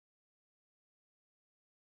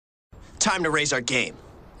Time to raise our game.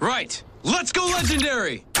 Right. Let's go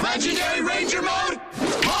Legendary! Legendary Ranger mode,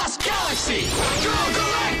 Lost Galaxy, Go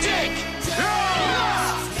Galactic!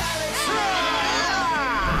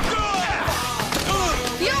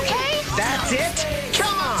 You okay? That's it?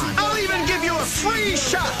 Come on! I'll even give you a free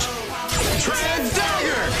shot! Trans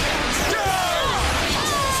Dagger!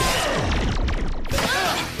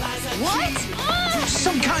 What?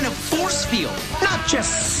 Some kind of force field. Not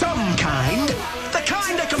just some kind. The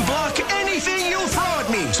kind that can block anything you throw at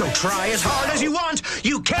me. So try as hard as you want.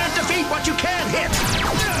 You can't defeat what you can't hit.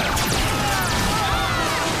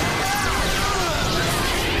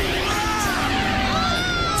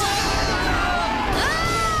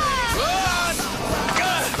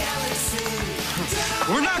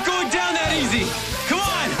 We're not going down that easy! Come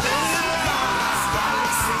on!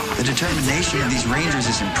 The determination of these Rangers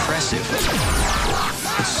is impressive.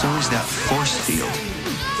 But so is that force field.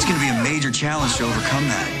 It's going to be a major challenge to overcome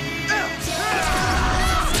that.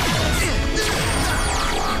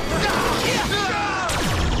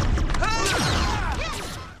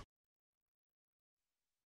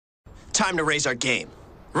 Time to raise our game.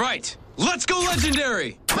 Right. Let's go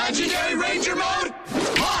Legendary! Legendary Ranger mode,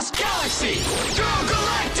 Lost Galaxy, Go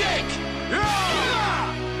Galactic!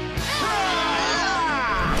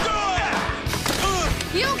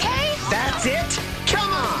 You okay? That's it?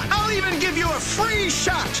 Come on! I'll even give you a free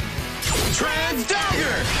shot! Trans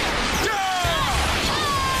Dagger!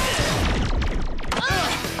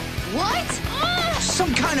 What?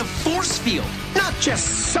 Some kind of force field. Not just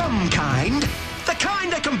some kind. The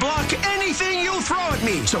kind that can block anything you throw at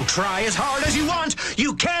me. So try as hard as you want.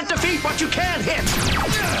 You can't defeat what you can't hit.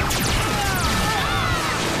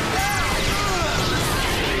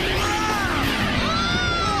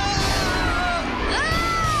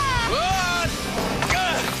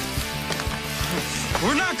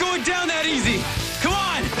 We're not going down that easy! Come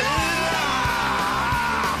on!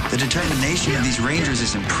 The determination of these Rangers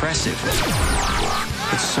is impressive.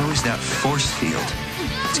 But so is that force field.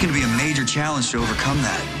 It's going to be a major challenge to overcome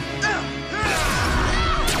that.